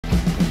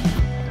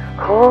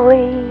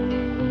Holy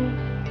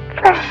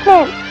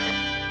freshness!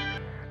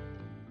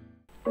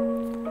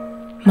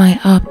 My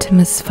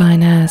Optimus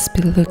fine ass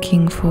be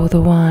looking for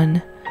the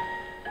one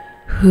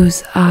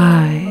whose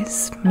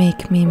eyes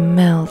make me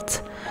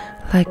melt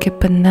like a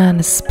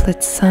banana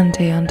split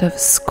sundae under the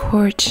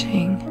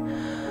scorching,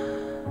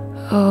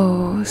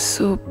 oh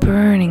so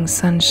burning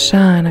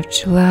sunshine of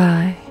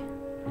July.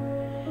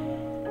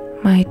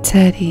 My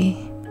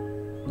teddy,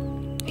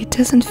 it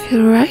doesn't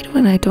feel right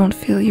when I don't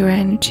feel your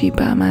energy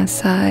by my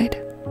side.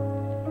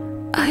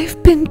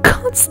 I've been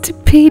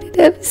constipated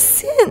ever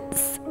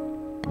since.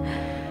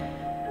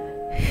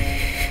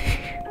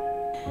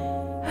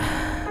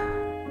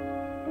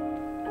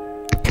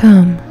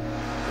 Come,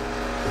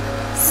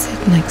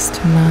 sit next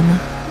to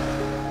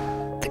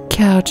Mama. The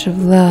couch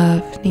of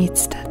love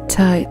needs that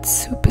tight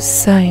Super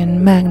Saiyan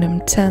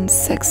Magnum 10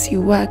 sexy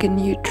wagon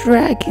you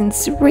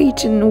dragon's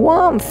raging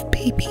warmth,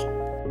 baby.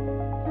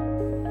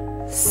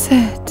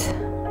 Sit,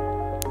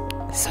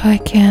 so I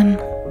can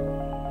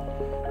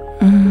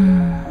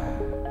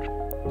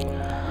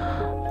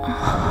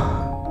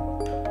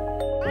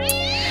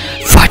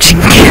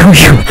watching kill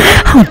you.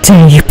 How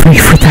dare you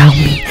breathe without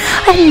me?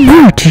 I'll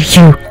murder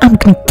you. I'm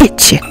gonna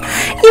get you.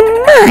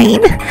 You're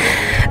mine.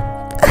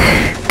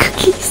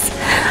 Cookies,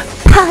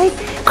 pie,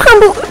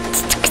 crumble.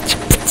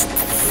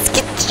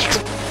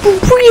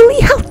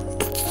 Really? How?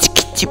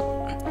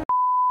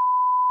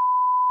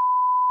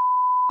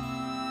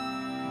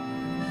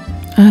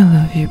 I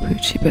love you,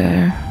 Poochie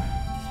Bear.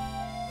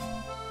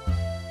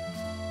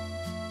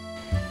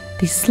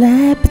 These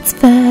slabs,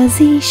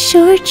 fuzzy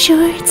short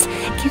shorts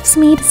gives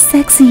me the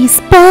sexiest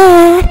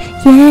butt,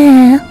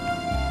 yeah.